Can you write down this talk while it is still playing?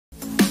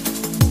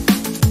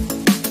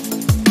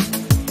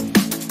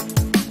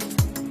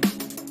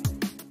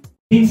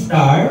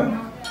Star,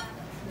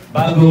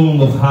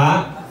 bagong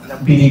mukha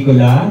ng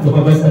pelikula.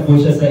 Lumabas na po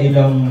siya sa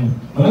ilang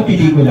mga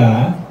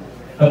pelikula.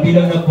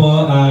 Kabilang na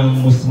po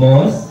ang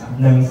Musmos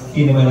ng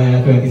Cinemalaya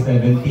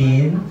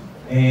 2017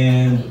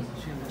 and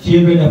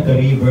Children of the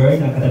River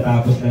na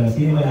katatapos na ng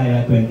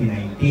Cinemalaya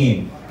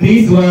 2019.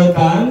 Please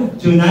welcome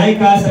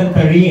Junyka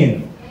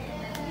Santarin.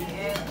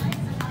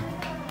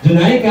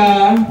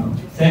 Junyka,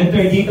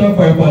 center dito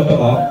for photo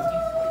op.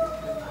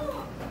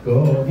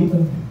 Go,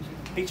 dito.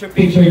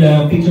 Picture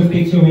lang,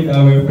 picture with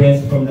our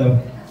friends from the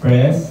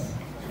press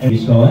and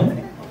Sean.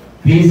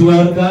 Please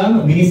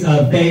welcome Miss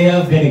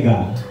Althea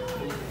Vega.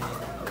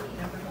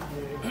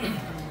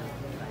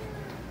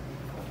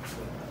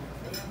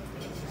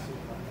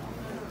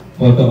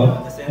 Photo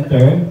of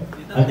center.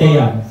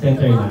 Althea,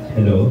 center na.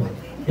 Hello.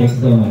 Thanks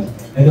so much.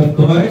 And of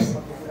course,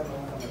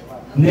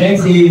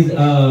 next is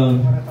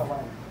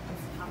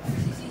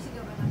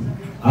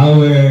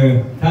our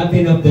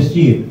captain of the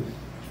ship.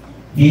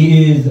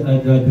 He is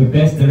the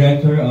best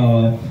director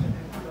of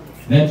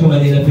Metro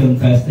Manila Film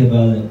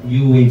Festival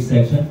U-Wave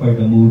section for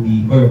the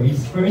movie, for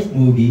his first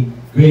movie,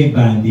 Grave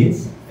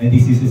Bandits, and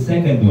this is his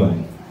second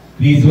one.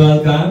 Please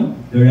welcome,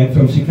 director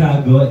from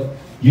Chicago,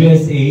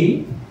 USA,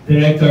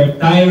 Director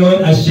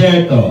Tyrone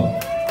Asherto.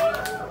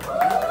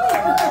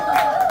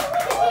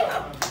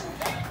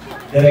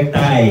 Direct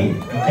Ty,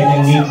 ang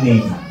kanyang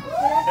nickname.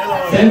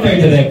 Center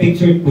direct,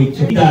 picture.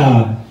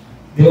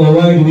 The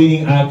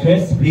award-winning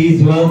actress, please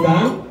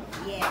welcome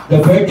the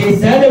birthday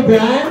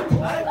celebrant,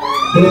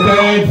 who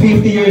turned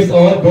 50 years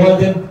old,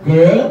 golden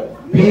girl.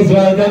 Please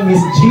welcome Miss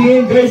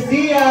Jean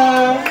Garcia.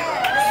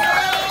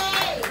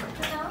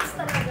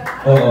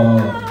 Oo.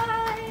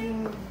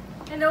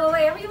 Hello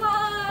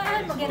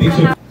everyone!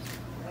 Picture.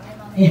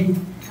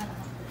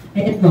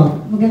 Ito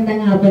po,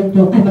 magandang hapon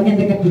po. Ay,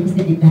 magandang gabi po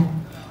sa dita.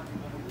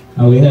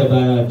 We have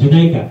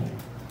Junyka.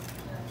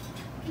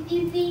 Good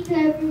evening to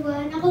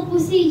everyone. Ako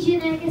po si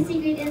Junyka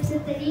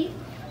Santarin,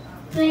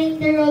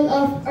 playing the role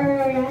of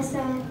Aurora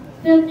sa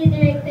film ni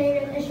Direct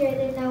Tyrone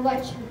Asherto na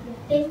Watch Me.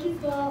 Thank you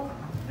po.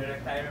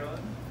 Direct Tyrone.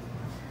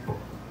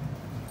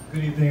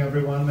 Good evening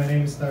everyone. My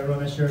name is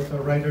Tyrone Asherto,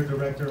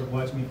 writer-director of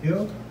Watch Me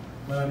Kill.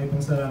 Marami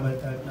pong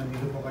salamat at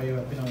nandito po kayo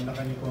at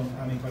pinaunlakan niyo po ang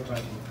aming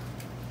pagbati.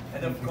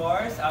 And of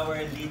course,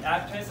 our lead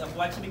actress of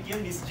Watch Me Kill,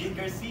 Miss Jean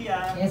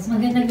Garcia. Yes,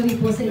 magandang gabi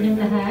po sa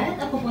inyong lahat.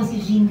 Ako po si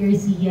Jean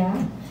Garcia.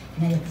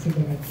 Ngayon si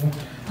Director.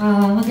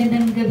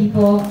 Magandang gabi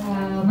po.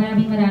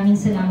 Maraming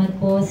salamat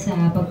po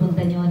sa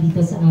pagpunta nyo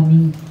dito sa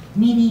aming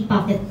mini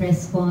pocket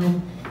press con.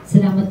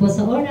 Salamat po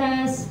sa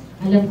oras.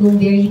 Alam kong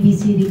very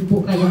busy rin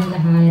po kayong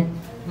lahat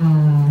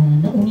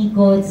na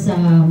umikot sa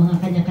mga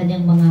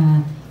kanya-kanyang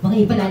mga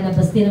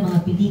ipalalabas din ng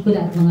mga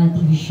pelikula at mga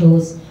TV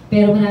shows.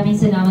 Pero maraming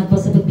salamat po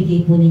sa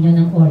pagbigay po ninyo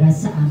ng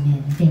oras sa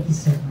amin. Thank you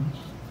so much.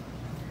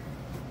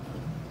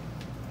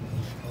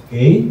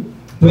 Okay.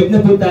 Pwede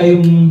na po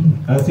tayong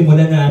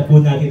simulan na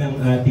po natin ang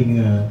ating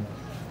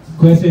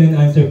question and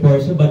answer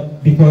portion.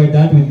 But before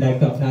that, we'd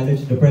like to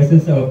acknowledge the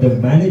presence of the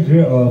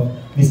manager of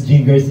Miss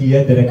Jean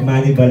Garcia, Direk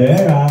Manny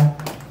Valera.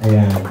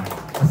 Ayan.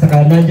 At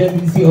saka nandyan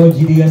din si OG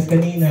Diaz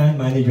kanina,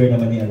 manager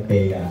naman ni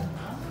Althea.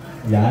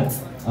 Ayan.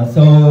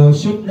 So,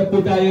 shoot na po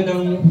tayo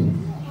ng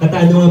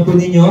katanungan po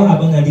ninyo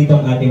habang nandito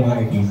ang ating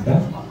mga artista.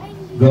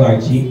 Go,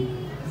 Archie.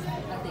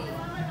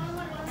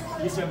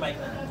 Please your mic.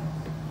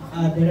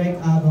 Direct,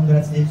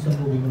 congrats din sa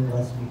movie ng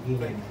Watch Me Kill.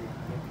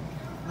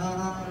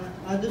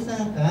 Doon sa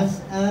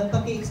cast,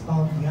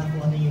 paki-expound nga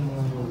kung ano yung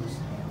mga roles.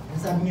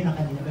 Nasabi niyo na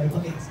kanina, pero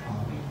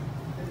paki-expound.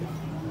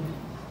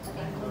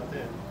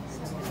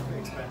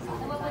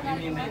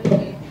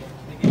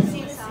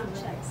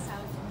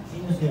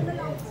 Sino siya?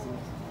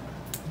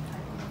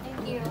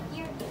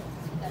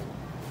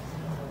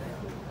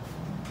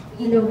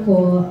 Hello po.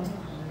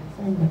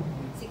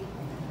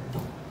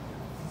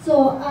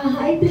 So,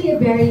 I play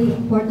a very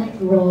important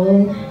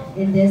role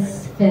in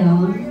this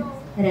film.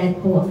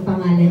 Red po ang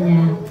pangalan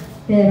niya.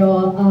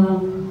 Pero,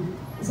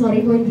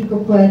 sorry po, hindi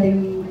ko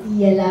pwedeng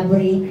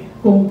i-elaborate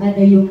kung ano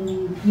yung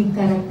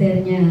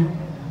karakter niya.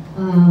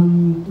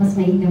 Mas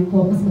mainam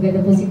po, mas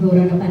maganda po siguro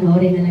na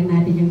panoorin na lang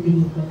natin yung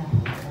pelikula.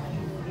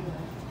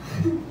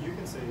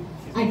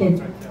 I can.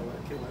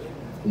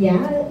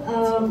 Yeah,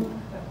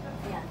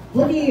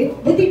 buti,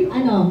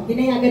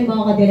 pinayagan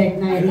mo ako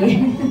direct na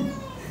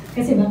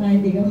kasi baka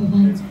hindi ka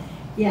maman.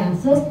 Yeah,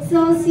 so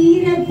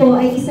si Red po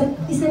ay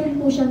isa rin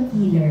po siyang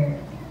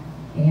killer.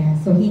 Yeah,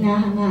 so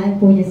hinahangaan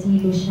po niya si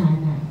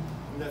Luciana.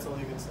 That's all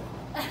you can say.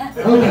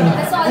 Okay.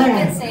 That's all you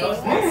can say.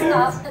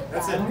 Stop.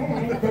 That's it.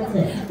 Alright, that's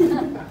it.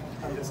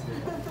 I'm just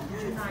kidding.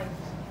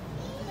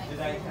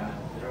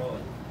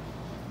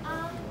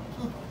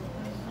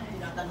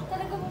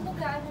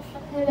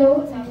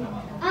 Hello.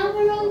 Ang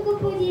role ko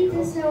po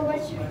dito sa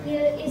Watch Me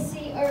Kill is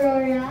si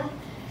Aurora.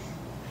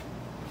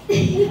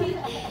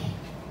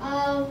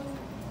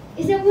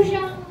 Isa po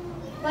siyang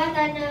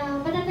bata na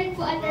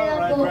matatagpuan na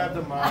lang po.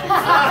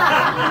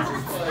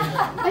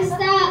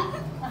 Basta,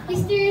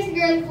 mysterious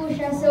girl po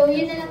siya. So,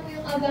 yun na lang po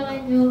yung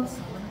abangan nyo.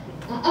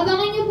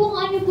 Abangan niyo po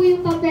kung ano po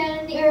yung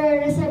papel ni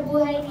Aurora sa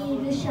buhay ni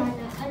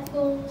Luciana at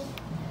kung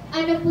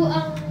ano po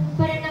ang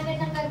pananakit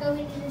ang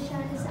gagawin ni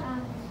Luciana sa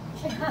amin.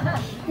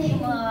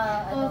 Yung mga,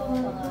 Opo,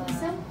 mga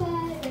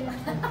sampal.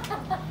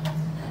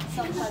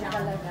 sampal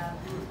talaga.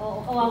 Oo,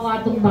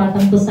 kawawa tong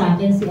batang to sa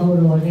akin, si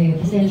Aurore.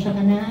 Pasensya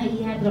ka na,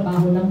 iha,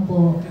 trabaho lang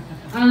po.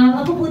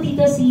 Ako po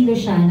dito si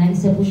Luciana,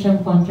 isa po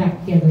siyang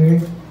contract killer.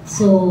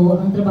 So,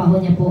 ang trabaho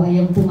niya po ay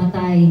ang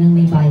pumatay ng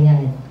may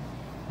bayad.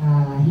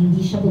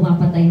 Hindi siya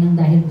pumapatay ng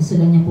dahil gusto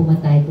lang niya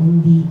pumatay,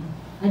 kundi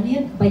ano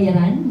yun,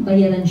 bayaran?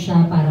 Bayaran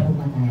siya para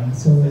pumatay.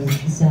 So,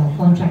 he's a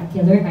contract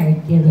killer,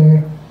 hired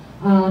killer.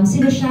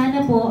 Si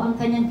Luciana po, ang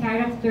kanyang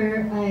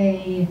character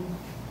ay,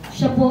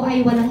 siya po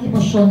ay walang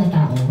emosyon na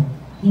tao.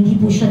 Hindi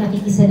po siya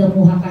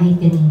nakikisalamuha kahit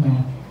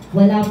kanina.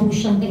 Wala po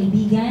siyang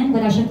kaibigan,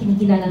 wala siyang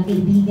kinikilalang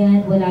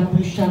kaibigan, wala po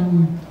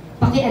siyang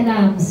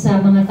pakialam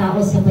sa mga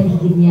tao sa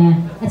paligid niya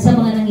at sa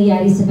mga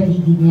nangyayari sa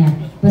paligid niya.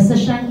 Basta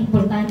siyang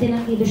importante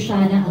lang kay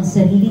Luciana ang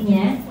sarili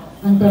niya,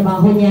 ang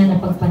trabaho niya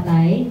na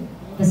pagpatay,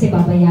 kasi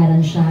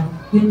babayaran siya.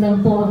 Yun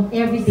lang po ang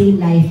everyday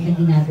life na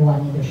ginagawa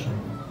ni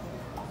Luciana.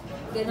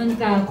 Ganon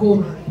ka,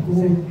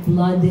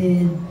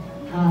 cold-blooded,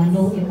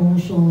 no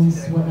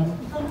emotions, walang...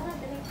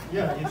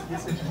 Yeah,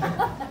 it's a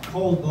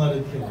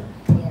cold-blooded killer.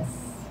 Yes.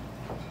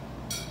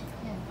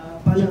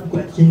 Follow-up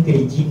question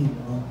kay Jing,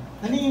 no?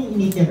 Ano yung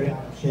initial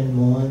reaction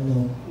mo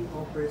nung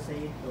i-offer sa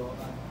ito?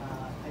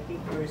 I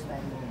think first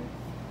time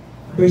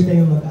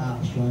yung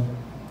mag-action.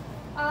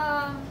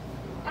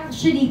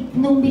 Actually,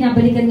 nung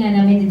binabalikan nga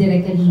namin ni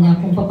Direk kanina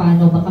kung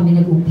paano ba kami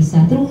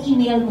nag-umpisa, through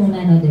email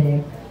muna, no,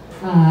 Direk?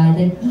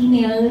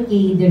 Nag-email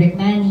kay Direk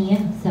Manny,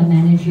 sa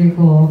manager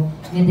ko,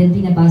 and then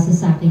pinabasa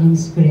sa akin yung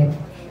script.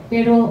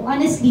 Pero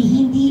honestly,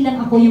 hindi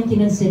lang ako yung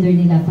kinonsider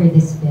nila for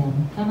this film.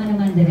 Tama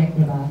naman, Direk,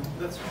 di ba?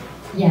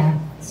 Yeah.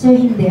 So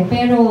hindi,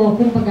 pero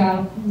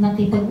kumbaga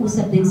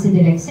nakipag-usap din si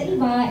Direk sa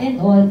iba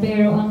and all,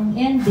 pero ang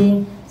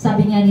ending,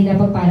 sabi nga nila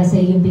pag para sa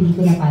iyo yung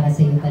pelikula, para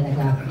sa iyo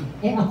talaga.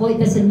 Eh ako, it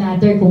doesn't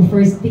matter kung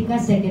first pick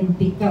ka, second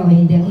pick ka o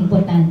hindi, ang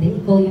importante,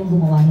 ikaw yung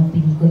gumawa ng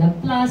pelikula.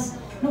 Plus,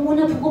 nung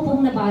una ko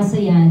pong nabasa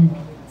yan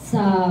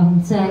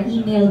sa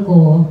email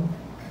ko,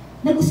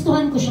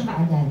 nagustuhan ko siya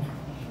kaagad.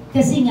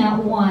 Kasi nga,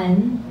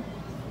 one,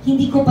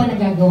 hindi ko pa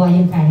nagagawa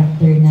yung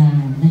character na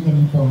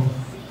ganito.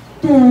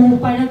 Two,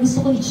 parang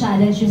gusto ko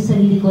i-challenge yung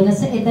sarili ko na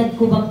sa edad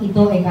ko bang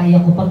ito,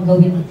 kaya ko pang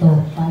gawin ito,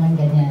 parang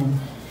ganyan.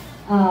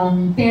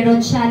 Pero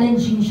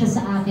challenging siya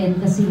sa akin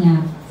kasi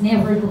nga,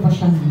 never ko pa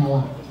siyang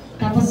ginawa.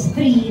 Tapos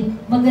three,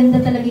 maganda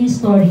talaga yung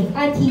story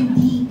at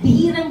hindi,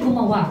 bihirang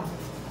gumawa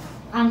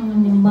ang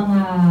mga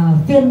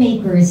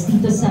filmmakers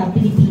dito sa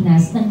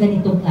Pilipinas ng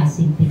ganitong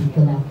klaseng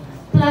pelikula.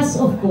 Plus,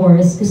 of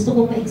course, gusto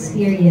kong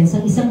ma-experience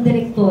ang isang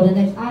direktor na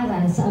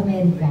nag-aral sa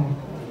Amerika.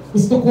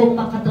 Gusto kong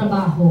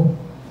makatrabaho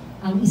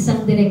ang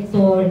isang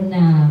direktor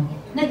na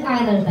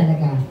nag-aral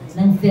talaga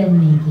ng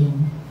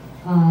filmmaking.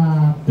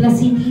 Plus,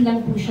 hindi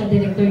lang po siya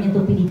director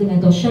nito pelikula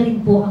na to, siya rin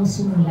po ang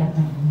sumulat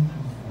ng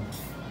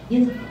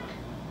yun.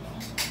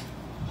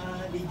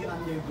 Did you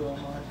undergo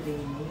mga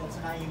training at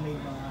saka yung may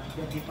mga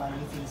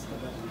identifying things ka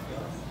ba dito?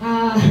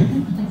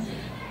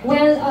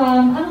 Well,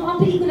 ang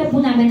pelikula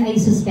po namin ay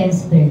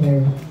suspense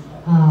thriller.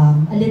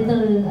 A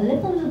little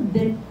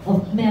bit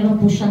of, meron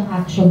po siyang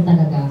action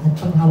talaga at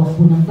paghawak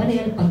po ng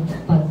baril,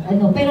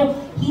 pero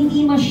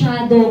hindi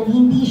masyadong,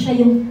 hindi siya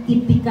yung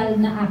typical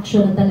na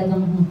action na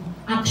talagang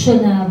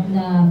action na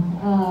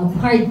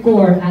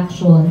hardcore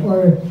action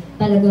or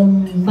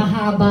talagang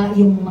mahaba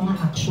yung mga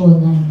action.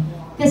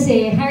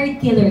 Kasi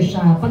hired killer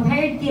siya. Pag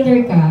hired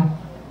killer ka,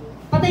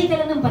 patay ka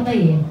lang ng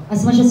patay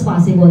as much as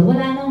possible.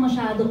 Wala nang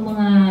masyadong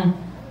mga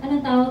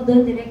anong tawag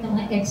doon, direct na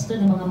mga extra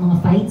na mga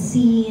fight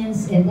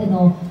scenes and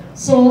ano.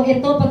 So,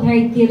 ito, pag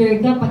hired killer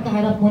ka,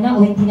 pagkaharap mo na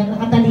o hindi na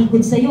nakatalikod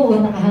sa'yo o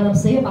nakaharap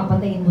sa'yo,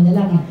 papatayin mo na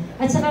lang.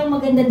 At saka ang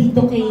maganda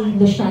dito kay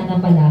Luciana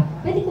pala,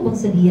 pwede ko bang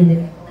sabihin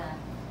din?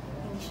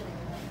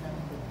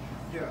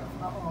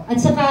 At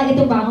saka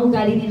ito ba, ang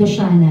ugali ni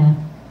Luciana,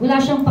 wala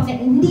siyang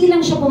hindi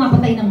lang siya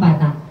pumapatay ng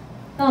bata.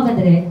 Tama ba,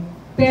 direct?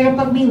 Pero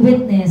pag may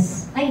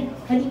witness, ay,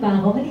 mali ba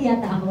ako? Mali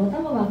yata ako.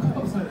 Tama ba ako?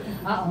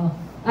 Oo.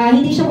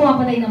 Hindi siya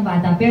pumapatay ng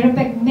bata, pero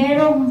pag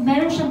merong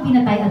siyang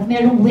pinatay at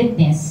merong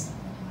witness,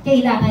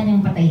 kailangan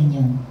niyang patayin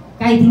yun,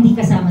 kahit hindi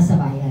kasama sa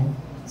bayan.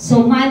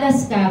 So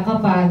malas ka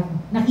kapag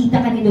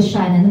nakita ka ni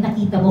Luciana na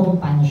nakita mo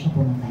kung paano siya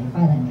pumatay.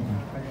 Parang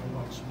gano'n.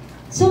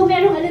 So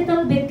merong a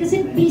little bit,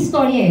 kasi based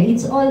story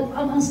it's all,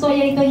 ang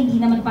story ito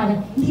hindi naman parang,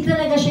 hindi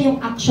talaga siya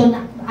yung action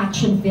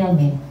film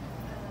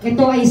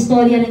Ito ay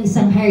istorya ng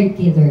isang hired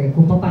killer,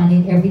 kung paano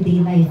yung everyday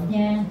life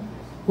niya,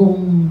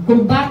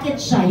 kung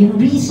bakit siya, yung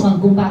reason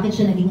kung bakit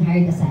siya naging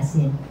hired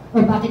assassin,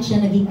 or bakit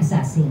siya naging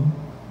assassin,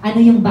 ano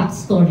yung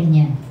backstory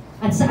niya,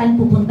 at saan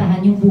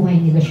pupuntahan yung buhay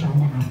ni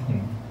Luciana after.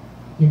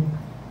 Yun.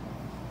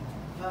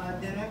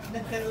 Direct,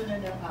 nagkaroon na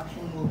ng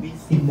action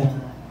movies sila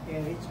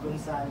Erich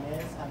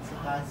Gonzalez at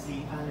saka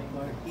si Anne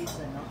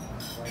Cortez, ano?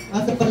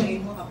 Sa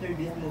palagay mo, after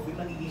this movie,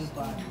 magiging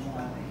part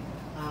na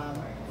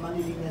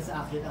malilinya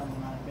sa akin ang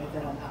mga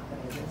veteran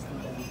actresses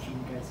tulad ni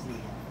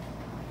Garcia.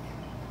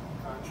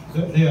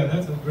 Yeah,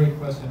 that's a great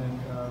question,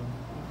 and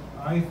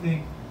I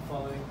think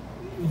following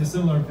in a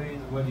similar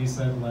vein of what you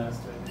said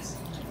last.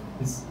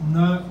 It's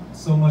not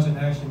so much an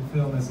action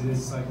film as it is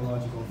a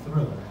psychological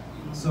thriller.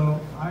 So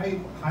I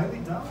highly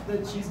doubt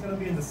that she's going to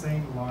be in the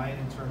same line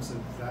in terms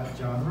of that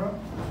genre,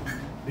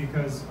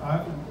 because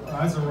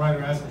as a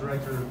writer, as a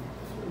director,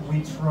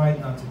 we tried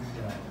not to do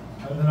that.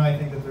 And then I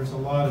think that there's a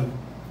lot of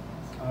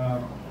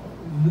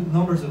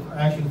numbers of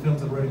action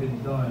films have already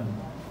been done,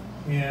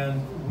 and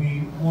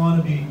we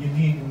want to be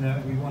unique in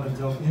that we want to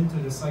delve into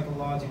the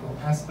psychological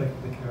aspect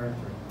of the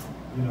character,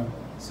 you know.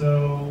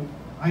 So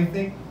I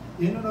think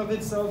in and of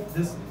itself,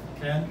 this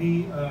can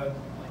be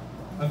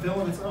a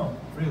film of its own,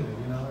 really,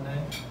 you know.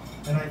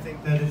 And I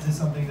think that this is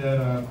something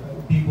that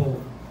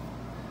people,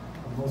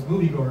 most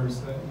moviegoers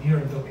here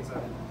in the Philippines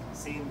haven't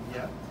seen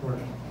yet, or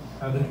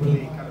haven't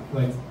really kind of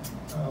like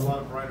a lot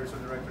of writers or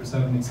directors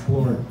haven't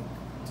explored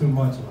too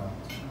much about.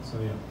 So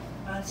yeah.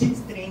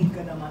 Since trained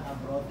ka naman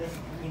abroad, does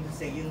it mean to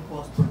say yung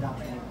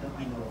post-production ito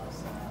ginawa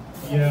sa...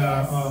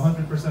 Yeah,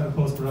 100% of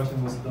post-production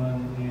was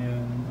done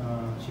in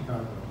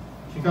Chicago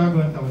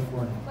and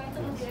California. Kwento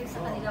mo direct sa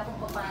kanila kung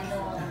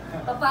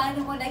paano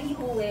mo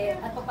naiuwi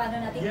at paano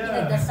natin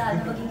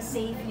pinagdasal na maging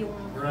safe yung...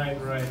 Right.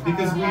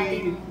 Because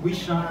we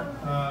shot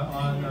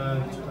on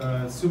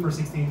Super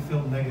 16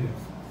 film negative.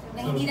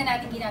 Na hindi na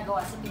natin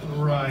ginagawa sa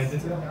Pilipinas. Right.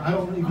 I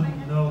don't even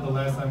know the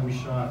last time we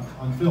shot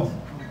on film.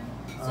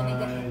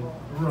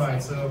 Right,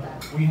 so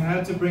we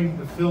had to bring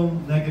the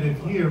film negative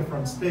here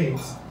from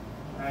States,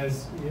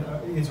 as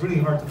it's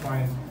really hard to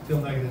find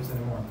film negatives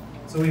anymore.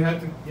 So we had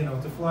to,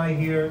 to fly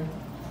here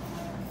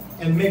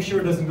and make sure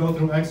it doesn't go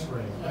through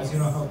X-ray, as you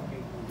know how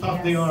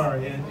tough they are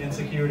in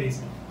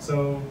securities.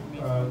 So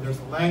there's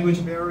a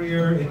language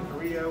barrier in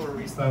Korea where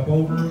we stop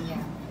over,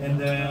 and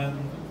then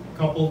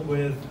coupled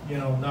with,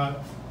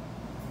 not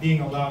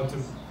being allowed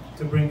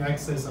to bring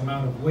excess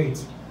amount of weight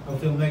of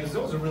film negatives.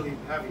 Those are really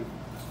heavy.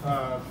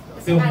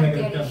 Film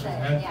negative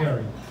hand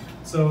carry.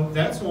 So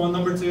that's one.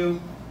 Number two,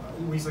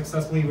 we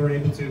successfully were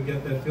able to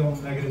get that film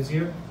negatives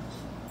here.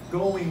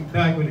 Going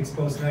back with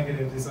exposed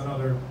negatives is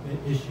another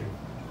issue.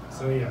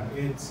 So yeah,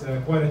 it's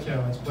quite a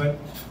challenge. But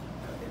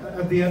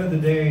at the end of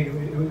the day,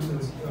 it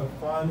was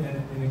fun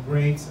and a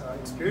great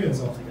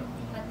experience altogether.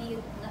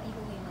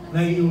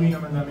 Naiuwi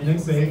naman namin ng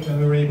safe, and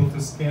we were able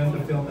to scan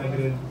the film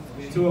negative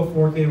to a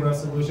 4K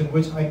resolution,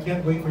 which I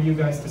can't wait for you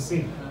guys to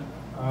see.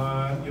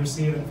 You'll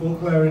see it in full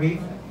clarity.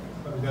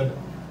 We've got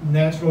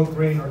natural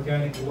grain,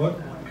 organic look,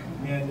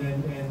 and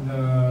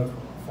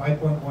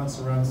 5.1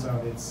 surround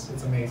sound. It's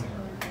amazing.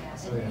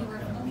 So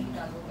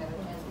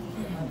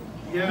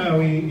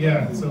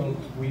So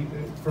we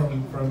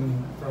from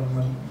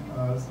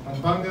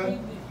Pampanga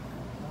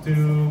to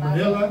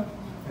Manila,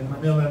 and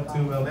Manila to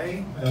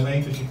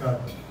LA to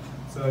Chicago.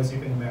 So as you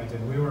can imagine,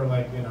 we were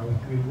like,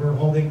 we were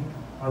holding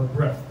our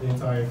breath the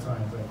entire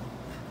time, but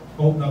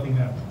hope nothing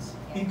happens.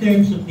 In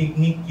terms of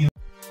technique,